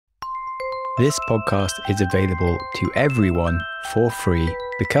This podcast is available to everyone for free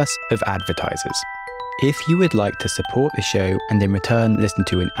because of advertisers. If you would like to support the show and in return listen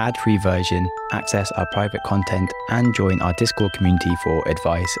to an ad-free version, access our private content and join our Discord community for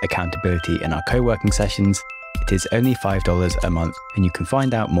advice, accountability and our co-working sessions, it is only $5 a month and you can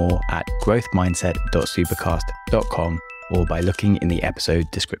find out more at growthmindset.supercast.com or by looking in the episode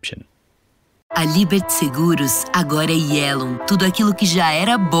description. A Liberty Seguros agora é Yellow. Tudo aquilo que já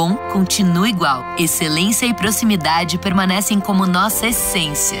era bom continua igual. Excelência e proximidade permanecem como nossa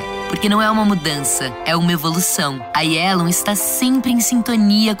essência. Porque não é uma mudança, é uma evolução. A Yellow está sempre em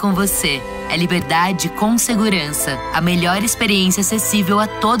sintonia com você. É liberdade com segurança. A melhor experiência acessível a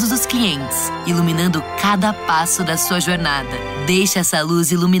todos os clientes, iluminando cada passo da sua jornada. Deixe essa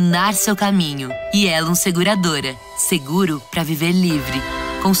luz iluminar seu caminho. Yellow Seguradora. Seguro para viver livre.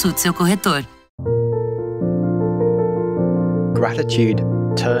 Consulte seu corretor. Gratitude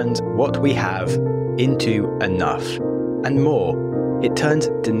turns what we have into enough, and more. It turns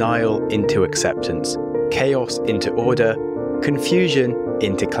denial into acceptance, chaos into order, confusion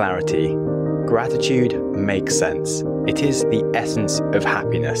into clarity. Gratitude makes sense. It is the essence of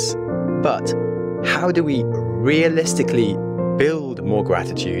happiness. But how do we realistically build more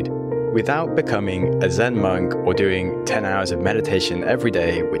gratitude without becoming a Zen monk or doing 10 hours of meditation every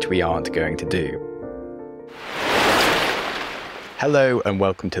day, which we aren't going to do? Hello and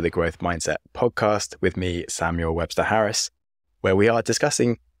welcome to the Growth Mindset podcast with me, Samuel Webster Harris, where we are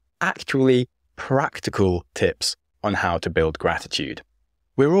discussing actually practical tips on how to build gratitude.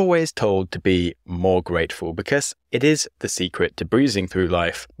 We're always told to be more grateful because it is the secret to breezing through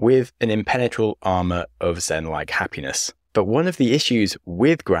life with an impenetrable armor of Zen-like happiness. But one of the issues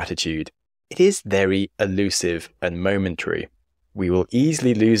with gratitude, it is very elusive and momentary. We will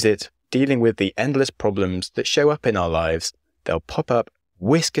easily lose it dealing with the endless problems that show up in our lives. They'll pop up,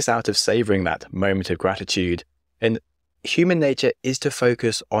 whisk us out of savoring that moment of gratitude. And human nature is to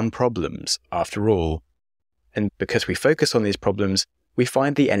focus on problems, after all. And because we focus on these problems, we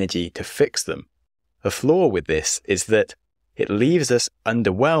find the energy to fix them. The flaw with this is that it leaves us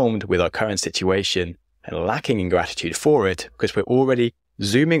underwhelmed with our current situation and lacking in gratitude for it because we're already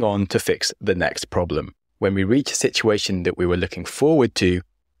zooming on to fix the next problem. When we reach a situation that we were looking forward to,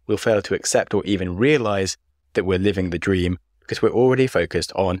 we'll fail to accept or even realize that we're living the dream because we're already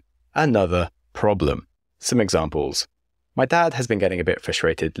focused on another problem. Some examples. My dad has been getting a bit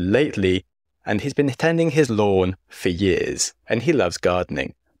frustrated lately and he's been tending his lawn for years and he loves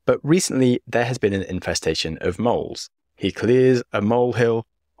gardening. But recently there has been an infestation of moles. He clears a molehill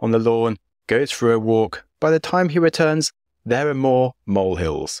on the lawn, goes for a walk. By the time he returns, there are more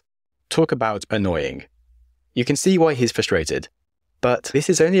molehills. Talk about annoying. You can see why he's frustrated. But this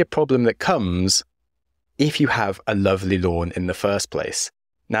is only a problem that comes if you have a lovely lawn in the first place.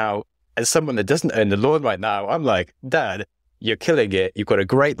 Now, as someone that doesn't own the lawn right now, I'm like, Dad, you're killing it. You've got a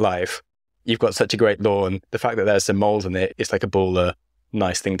great life. You've got such a great lawn. The fact that there's some moles in it is like a baller,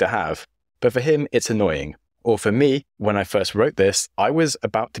 nice thing to have. But for him, it's annoying. Or for me, when I first wrote this, I was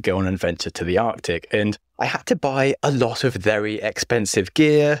about to go on an adventure to the Arctic and I had to buy a lot of very expensive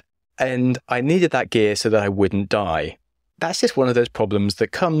gear and I needed that gear so that I wouldn't die. That's just one of those problems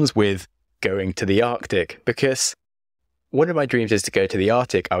that comes with going to the Arctic because one of my dreams is to go to the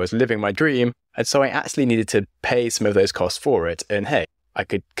Arctic. I was living my dream. And so I actually needed to pay some of those costs for it. And hey, I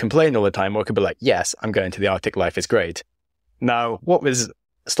could complain all the time or I could be like, yes, I'm going to the Arctic. Life is great. Now, what was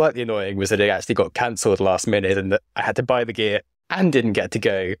slightly annoying was that it actually got cancelled last minute and that I had to buy the gear and didn't get to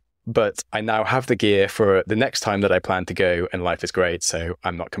go. But I now have the gear for the next time that I plan to go and life is great. So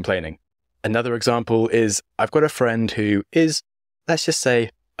I'm not complaining. Another example is I've got a friend who is, let's just say,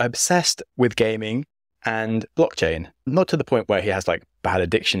 obsessed with gaming and blockchain. Not to the point where he has like bad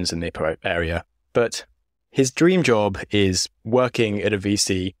addictions in the area, but his dream job is working at a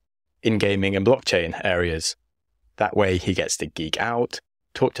VC in gaming and blockchain areas. That way he gets to geek out,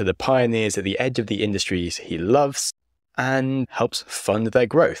 talk to the pioneers at the edge of the industries he loves, and helps fund their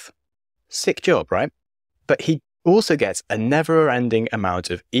growth. Sick job, right? But he also gets a never-ending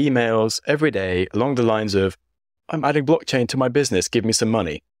amount of emails every day along the lines of, I'm adding blockchain to my business, give me some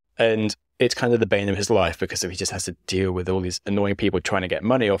money. And it's kind of the bane of his life because he just has to deal with all these annoying people trying to get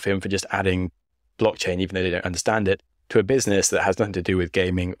money off him for just adding blockchain, even though they don't understand it, to a business that has nothing to do with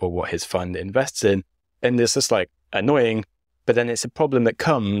gaming or what his fund invests in. And it's just like annoying, but then it's a problem that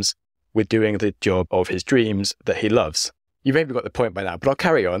comes with doing the job of his dreams that he loves. You've maybe got the point by now, but I'll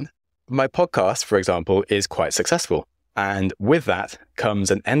carry on. My podcast, for example, is quite successful. And with that comes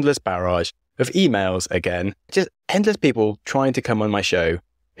an endless barrage of emails again, just endless people trying to come on my show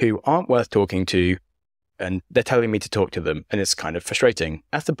who aren't worth talking to and they're telling me to talk to them, and it's kind of frustrating.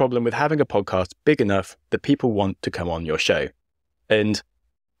 That's the problem with having a podcast big enough that people want to come on your show. And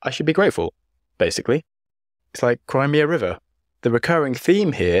I should be grateful, basically. It's like cry me a river. The recurring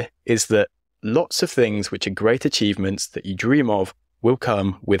theme here is that lots of things which are great achievements that you dream of will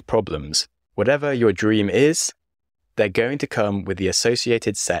come with problems. Whatever your dream is, they're going to come with the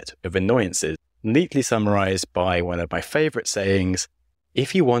associated set of annoyances. Neatly summarized by one of my favorite sayings,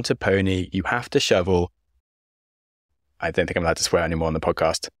 if you want a pony, you have to shovel. I don't think I'm allowed to swear anymore on the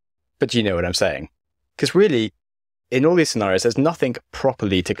podcast, but you know what I'm saying. Because really, in all these scenarios, there's nothing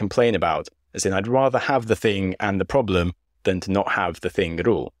properly to complain about. As in, I'd rather have the thing and the problem than to not have the thing at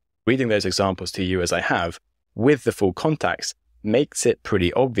all. Reading those examples to you as I have, with the full context, makes it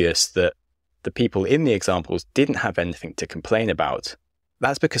pretty obvious that the people in the examples didn't have anything to complain about.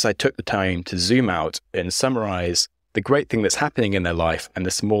 That's because I took the time to zoom out and summarize the great thing that's happening in their life and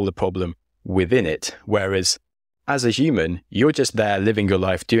the smaller problem within it. Whereas as a human, you're just there living your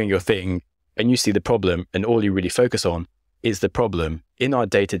life, doing your thing, and you see the problem, and all you really focus on is the problem. In our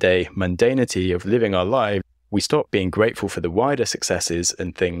day-to-day mundanity of living our lives, we stop being grateful for the wider successes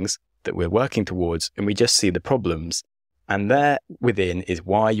and things that we're working towards, and we just see the problems. And there within is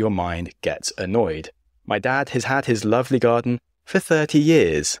why your mind gets annoyed. My dad has had his lovely garden for 30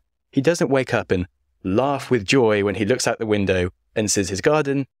 years. He doesn't wake up and laugh with joy when he looks out the window and sees his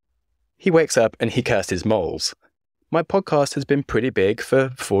garden. He wakes up and he curses moles. My podcast has been pretty big for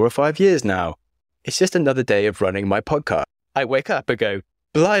 4 or 5 years now. It's just another day of running my podcast. I wake up and go,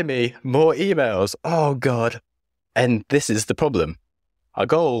 blimey, more emails. Oh God. And this is the problem. Our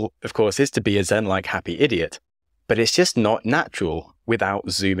goal, of course, is to be a Zen-like happy idiot, but it's just not natural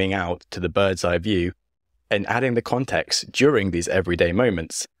without zooming out to the bird's eye view and adding the context during these everyday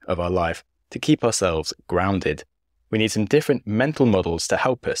moments of our life to keep ourselves grounded. We need some different mental models to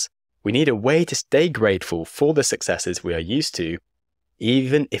help us. We need a way to stay grateful for the successes we are used to,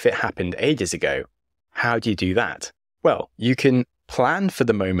 even if it happened ages ago. How do you do that? Well, you can plan for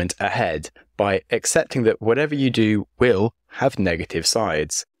the moment ahead by accepting that whatever you do will have negative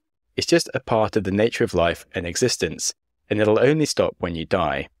sides. It's just a part of the nature of life and existence, and it'll only stop when you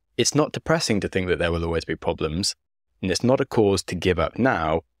die. It's not depressing to think that there will always be problems, and it's not a cause to give up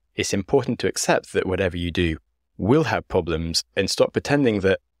now. It's important to accept that whatever you do will have problems and stop pretending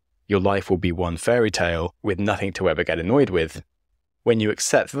that your life will be one fairy tale with nothing to ever get annoyed with. When you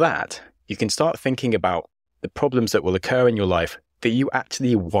accept that, you can start thinking about the problems that will occur in your life that you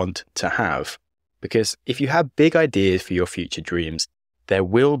actually want to have. Because if you have big ideas for your future dreams, there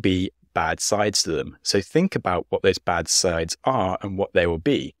will be bad sides to them. So think about what those bad sides are and what they will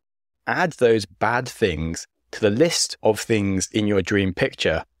be. Add those bad things to the list of things in your dream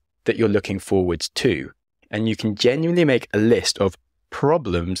picture that you're looking forward to. And you can genuinely make a list of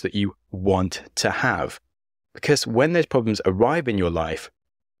problems that you want to have. Because when those problems arrive in your life,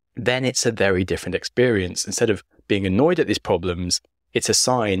 then it's a very different experience. Instead of being annoyed at these problems, it's a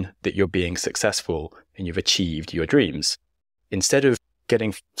sign that you're being successful and you've achieved your dreams. Instead of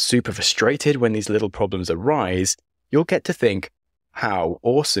getting super frustrated when these little problems arise, you'll get to think how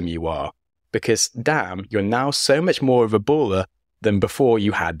awesome you are. Because damn, you're now so much more of a baller than before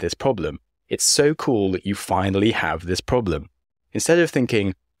you had this problem. It's so cool that you finally have this problem. Instead of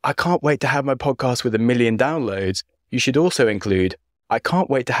thinking, I can't wait to have my podcast with 1 million downloads, you should also include, I can't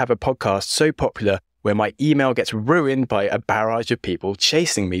wait to have a podcast so popular where my email gets ruined by a barrage of people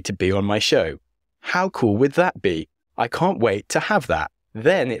chasing me to be on my show. How cool would that be? I can't wait to have that.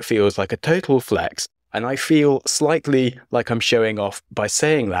 Then it feels like a total flex, and I feel slightly like I'm showing off by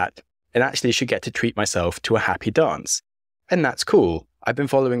saying that, and actually should get to treat myself to a happy dance. And that's cool. I've been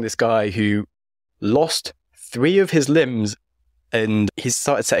following this guy who lost 3 of his limbs, and he's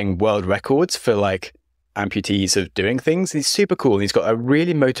started setting world records for like amputees of doing things. He's super cool. And he's got a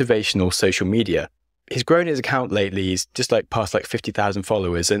really motivational social media. He's grown his account lately. He's just like past like 50,000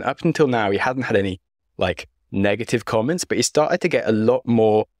 followers. And up until now, he hadn't had any like negative comments, but he started to get a lot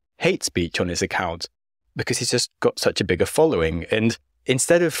more hate speech on his account because he's just got such a bigger following. And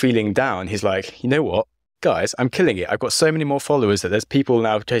instead of feeling down, he's like, you know what, guys, I'm killing it. I've got so many more followers that there's people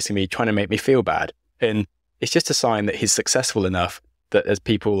now chasing me, trying to make me feel bad. And it's just a sign that he's successful enough that there's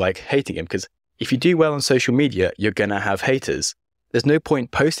people like hating him. Because if you do well on social media, you're going to have haters. There's no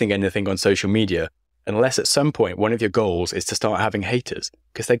point posting anything on social media unless at some point one of your goals is to start having haters,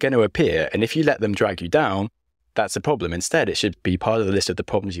 because they're going to appear. And if you let them drag you down, that's a problem. Instead, it should be part of the list of the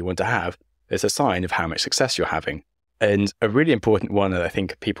problems you want to have. It's a sign of how much success you're having. And a really important one that I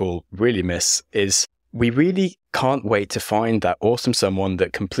think people really miss is we really can't wait to find that awesome someone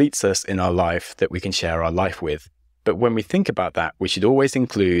that completes us in our life that we can share our life with. But when we think about that, we should always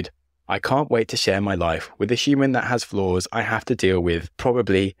include, I can't wait to share my life with a human that has flaws I have to deal with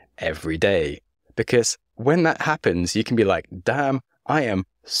probably every day. Because when that happens, you can be like, damn, I am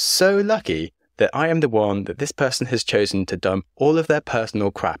so lucky that I am the one that this person has chosen to dump all of their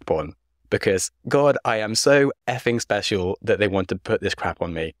personal crap on. Because, God, I am so effing special that they want to put this crap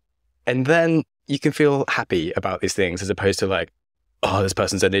on me. And then you can feel happy about these things as opposed to like, oh, this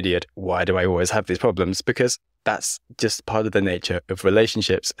person's an idiot. Why do I always have these problems? Because that's just part of the nature of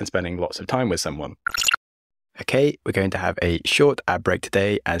relationships and spending lots of time with someone. Okay, we're going to have a short ad break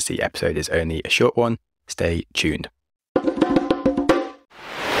today as the episode is only a short one. Stay tuned.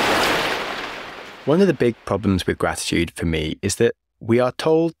 One of the big problems with gratitude for me is that we are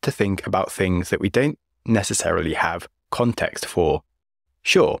told to think about things that we don't necessarily have context for.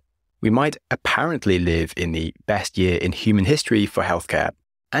 Sure, we might apparently live in the best year in human history for healthcare,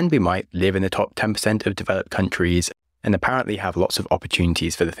 and we might live in the top 10% of developed countries and apparently have lots of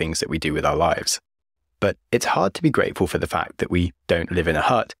opportunities for the things that we do with our lives. But it's hard to be grateful for the fact that we don't live in a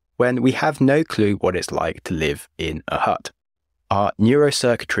hut when we have no clue what it's like to live in a hut. Our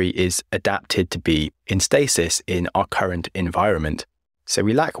neurocircuitry is adapted to be in stasis in our current environment, so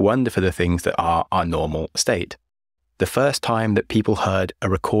we lack wonder for the things that are our normal state. The first time that people heard a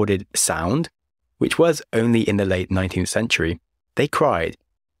recorded sound, which was only in the late 19th century, they cried.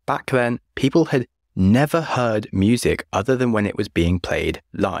 Back then, people had never heard music other than when it was being played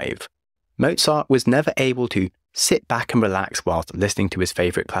live. Mozart was never able to sit back and relax whilst listening to his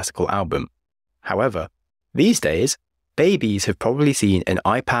favourite classical album. However, these days, babies have probably seen an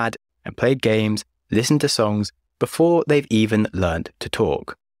iPad and played games, listened to songs before they've even learnt to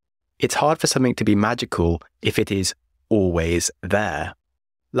talk. It's hard for something to be magical if it is always there.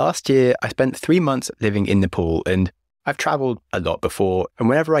 Last year, I spent 3 months living in Nepal, and I've travelled a lot before, and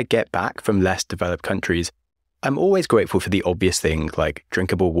whenever I get back from less developed countries, I'm always grateful for the obvious things like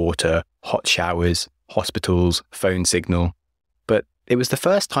drinkable water, hot showers, hospitals, phone signal. But it was the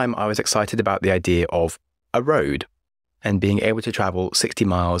first time I was excited about the idea of a road and being able to travel 60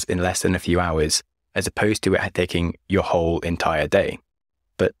 miles in less than a few hours, as opposed to it taking your whole entire day.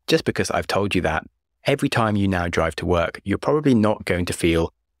 But just because I've told you that, every time you now drive to work, you're probably not going to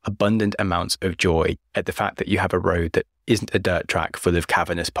feel abundant amounts of joy at the fact that you have a road that isn't a dirt track full of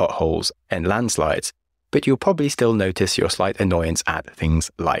cavernous potholes and landslides, but you'll probably still notice your slight annoyance at things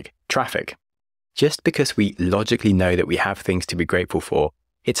like traffic. Just because we logically know that we have things to be grateful for,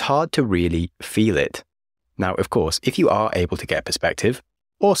 it's hard to really feel it. Now, of course, if you are able to get perspective,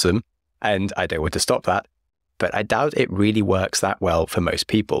 awesome, and I don't want to stop that, but I doubt it really works that well for most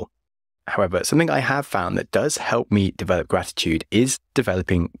people. However, something I have found that does help me develop gratitude is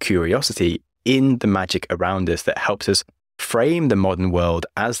developing curiosity in the magic around us that helps us frame the modern world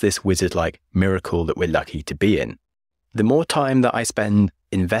as this wizard-like miracle that we're lucky to be in. The more time that I spend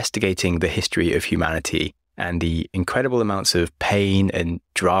investigating the history of humanity and the incredible amounts of pain and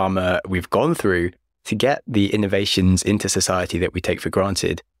drama we've gone through to get the innovations into society that we take for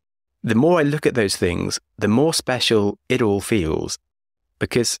granted, the more I look at those things, the more special it all feels.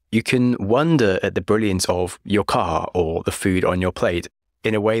 Because you can wonder at the brilliance of your car or the food on your plate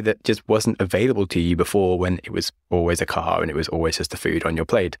in a way that just wasn't available to you before, when it was always a car and it was always just the food on your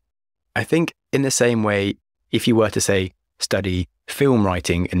plate. I think in the same way, if you were to say study film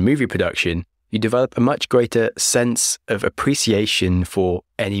writing and movie production, you develop a much greater sense of appreciation for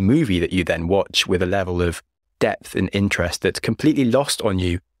any movie that you then watch with a level of depth and interest that's completely lost on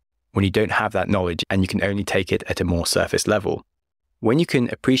you when you don't have that knowledge and you can only take it at a more surface level. When you can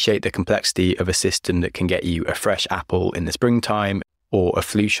appreciate the complexity of a system that can get you a fresh apple in the springtime or a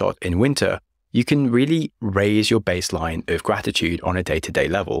flu shot in winter, you can really raise your baseline of gratitude on a day-to-day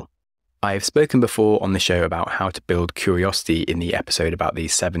level. I've spoken before on the show about how to build curiosity in the episode about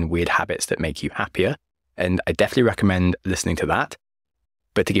these 7 weird habits that make you happier, and I definitely recommend listening to that.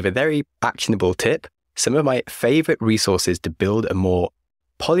 But to give a very actionable tip, some of my favorite resources to build a more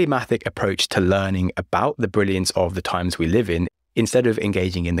polymathic approach to learning about the brilliance of the times we live in, instead of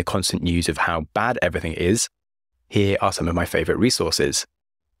engaging in the constant news of how bad everything is, here are some of my favorite resources.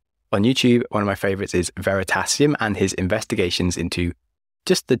 On YouTube, one of my favorites is Veritasium and his investigations into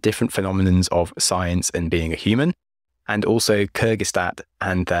just the different phenomenons of science and being a human, and also Kyrgyzstan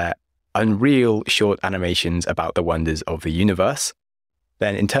and their unreal short animations about the wonders of the universe.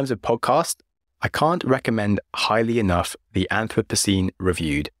 Then in terms of podcast, I can't recommend highly enough the Anthropocene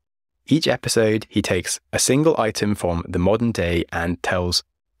Reviewed. Each episode, he takes a single item from the modern day and tells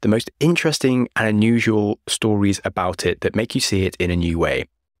the most interesting and unusual stories about it that make you see it in a new way.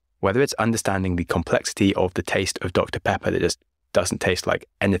 Whether it's understanding the complexity of the taste of Dr. Pepper that just doesn't taste like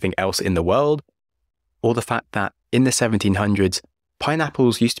anything else in the world, or the fact that in the 1700s,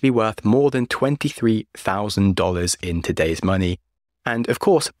 pineapples used to be worth more than $23,000 in today's money. And of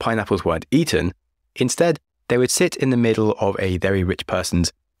course, pineapples weren't eaten. Instead, they would sit in the middle of a very rich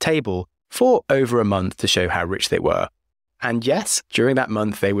person's table for over a month to show how rich they were. And yes, during that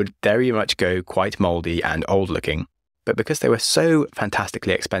month, they would very much go quite moldy and old looking. But because they were so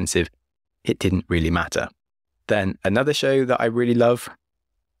fantastically expensive, it didn't really matter. Then another show that I really love,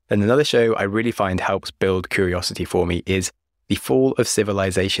 and another show I really find helps build curiosity for me is the Fall of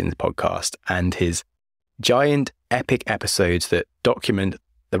Civilizations podcast and his giant epic episodes that document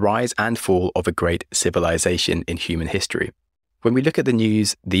the rise and fall of a great civilization in human history. When we look at the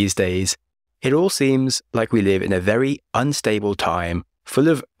news these days, it all seems like we live in a very unstable time, full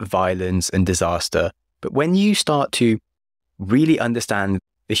of violence and disaster. But when you start to really understand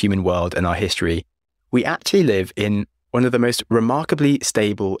the human world and our history, we actually live in one of the most remarkably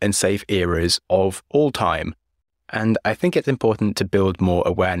stable and safe eras of all time. And I think it's important to build more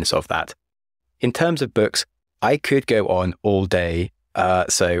awareness of that. In terms of books, I could go on all day,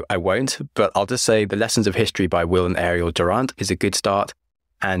 so I won't, but I'll just say The Lessons of History by Will and Ariel Durant is a good start,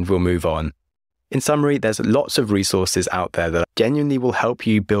 and we'll move on. In summary, there's lots of resources out there that genuinely will help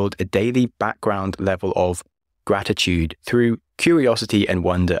you build a daily background level of gratitude through curiosity and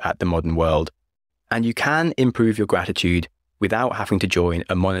wonder at the modern world. And you can improve your gratitude without having to join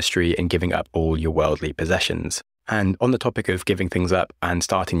a monastery and giving up all your worldly possessions. And on the topic of giving things up and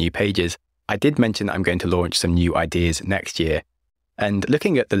starting new pages, I did mention I'm going to launch some new ideas next year. And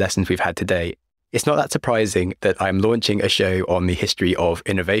looking at the lessons we've had today, it's not that surprising that I'm launching a show on the history of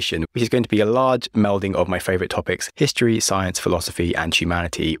innovation, which is going to be a large melding of my favorite topics, history, science, philosophy, and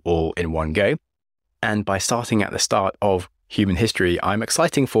humanity all in one go. And by starting at the start of human history, I'm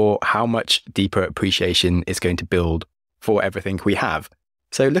excited for how much deeper appreciation it's going to build for everything we have.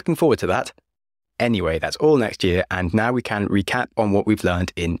 So looking forward to that. Anyway, that's all next year, and now we can recap on what we've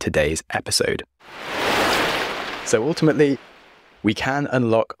learned in today's episode. So ultimately, we can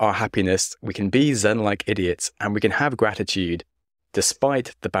unlock our happiness, we can be Zen-like idiots, and we can have gratitude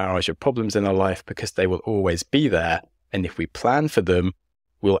despite the barrage of problems in our life, because they will always be there, and if we plan for them,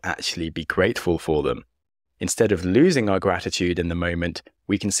 we'll actually be grateful for them. Instead of losing our gratitude in the moment,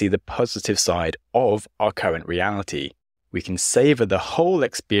 we can see the positive side of our current reality. We can savor the whole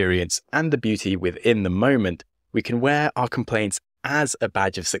experience and the beauty within the moment. We can wear our complaints as a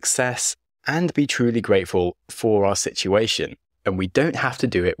badge of success and be truly grateful for our situation. And we don't have to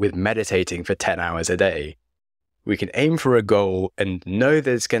do it with meditating for 10 hours a day. We can aim for a goal and know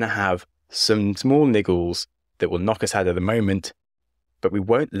that it's going to have some small niggles that will knock us out of the moment, but we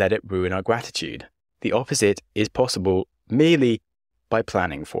won't let it ruin our gratitude. The opposite is possible merely by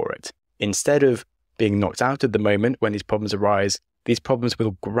planning for it. Instead of being knocked out of the moment when these problems arise, these problems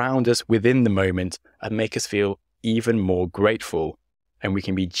will ground us within the moment and make us feel even more grateful. And we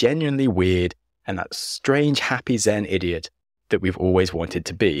can be genuinely weird and that strange, happy Zen idiot that we've always wanted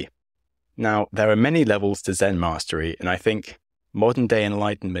to be. Now, there are many levels to Zen mastery, and I think modern day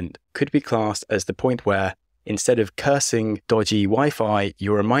enlightenment could be classed as the point where, instead of cursing dodgy Wi-Fi,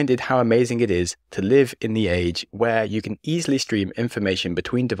 you're reminded how amazing it is to live in the age where you can easily stream information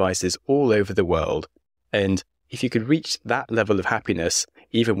between devices all over the world. And if you could reach that level of happiness,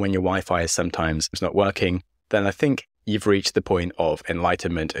 even when your Wi-Fi is sometimes not working, then I think you've reached the point of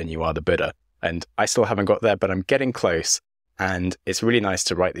enlightenment and you are the Buddha. And I still haven't got there, but I'm getting close. And it's really nice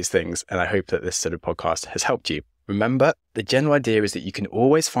to write these things. And I hope that this sort of podcast has helped you. Remember, the general idea is that you can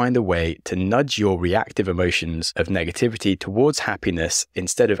always find a way to nudge your reactive emotions of negativity towards happiness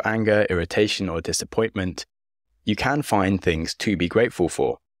instead of anger, irritation, or disappointment. You can find things to be grateful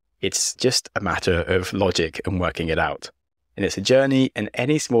for. It's just a matter of logic and working it out. And it's a journey, and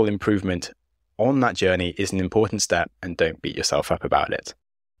any small improvement on that journey is an important step, and don't beat yourself up about it.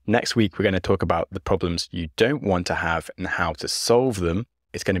 Next week, we're going to talk about the problems you don't want to have and how to solve them.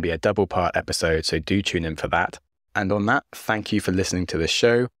 It's going to be a double-part episode, so do tune in for that. And on that, thank you for listening to this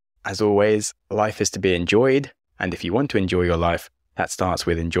show. As always, life is to be enjoyed. And if you want to enjoy your life, that starts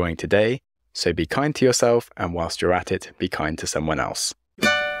with enjoying today. So be kind to yourself, and whilst you're at it, be kind to someone else.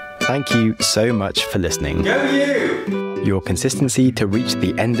 Thank you so much for listening. Go you! Your consistency to reach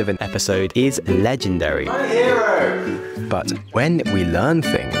the end of an episode is legendary. My hero! But when we learn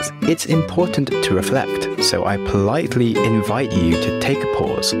things, it's important to reflect. So I politely invite you to take a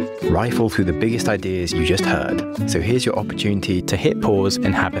pause, rifle through the biggest ideas you just heard. So here's your opportunity to hit pause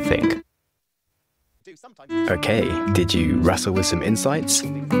and have a think. Okay, did you wrestle with some insights?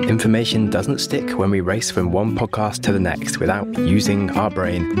 Information doesn't stick when we race from one podcast to the next without using our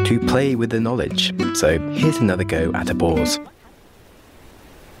brain to play with the knowledge. So here's another go at a pause.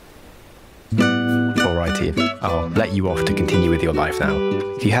 Alright, anxiety. I'll let you off to continue with your life now.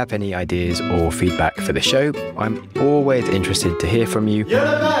 If you have any ideas or feedback for the show, I'm always interested to hear from you. You're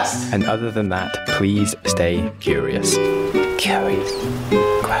the best! And other than that, please stay curious. Curious.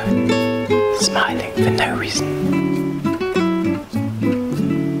 Quote. Smiling for no reason.